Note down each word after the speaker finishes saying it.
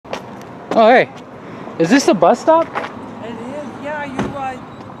Oh, hey. Is this a bus stop? It is. Yeah, you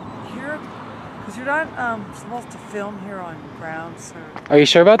here? Because you're not supposed to film here on ground, sir. Are you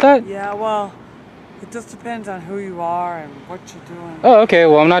sure about that? Yeah, well, it just depends on who you are and what you're doing. Oh, okay.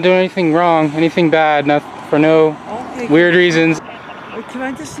 Well, I'm not doing anything wrong, anything bad, for no weird reasons. Can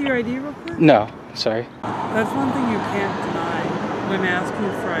I just see your ID real quick? No, sorry. That's one thing you can't deny when asking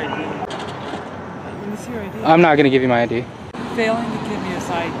you for ID. Let me see your ID. I'm not going to give you my ID. Failing to give me his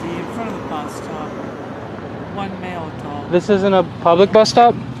ID in front of the bus stop. One male adult. This isn't a public bus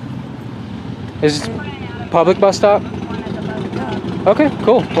stop? Is this a public bus stop? Yeah. Okay,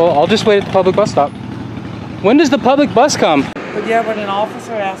 cool. Well, I'll just wait at the public bus stop. When does the public bus come? But yeah, when an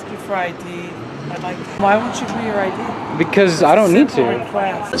officer asks you for ID, I'd like to... Why won't you give me your ID? Because I don't need to.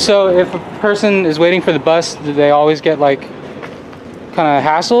 Request. So if a person is waiting for the bus, do they always get like kind of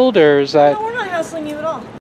hassled, or is that... No, we're not hassling you at all.